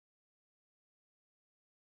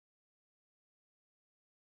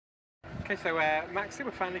Okay, so Maxie,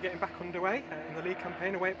 we're finally getting back underway in the league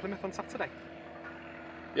campaign away at Plymouth on Saturday.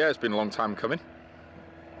 Yeah, it's been a long time coming.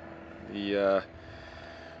 The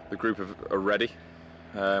group are ready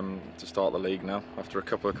to start the league now. After a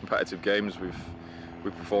couple of competitive games, we've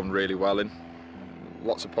performed really well in.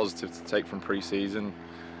 Lots of positives to take from pre-season.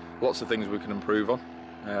 Lots of things we can improve on.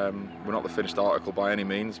 We're not the finished article by any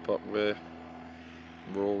means, but we're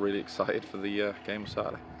all really excited for the game of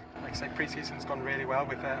Saturday. Like I say, pre-season's gone really well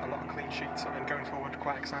with a lot of clean sheets and going forward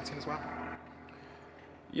quite exciting as well.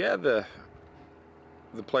 Yeah, the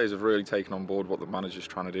players have really taken on board what the manager's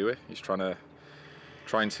trying to do here. He's trying to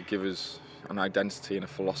give us an identity and a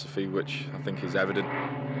philosophy which I think is evident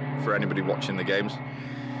for anybody watching the games.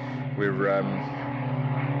 We're a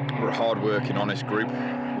hard-working, honest group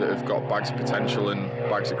that have got bags of potential and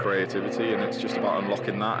bags of creativity, and it's just about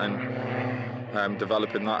unlocking that and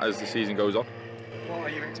developing that as the season goes on. What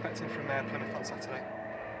are you expecting from Plymouth on Saturday?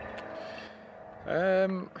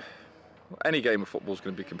 Any game of football is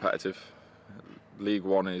going to be competitive. League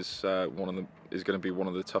One is going to be one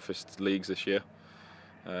of the toughest leagues this year.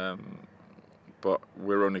 But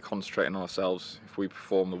we're only concentrating on ourselves. If we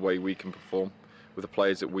perform the way we can perform with the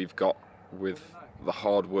players that we've got, with the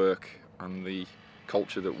hard work and the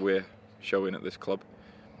culture that we're showing at this club,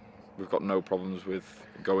 we've got no problems with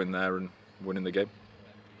going there and winning the game.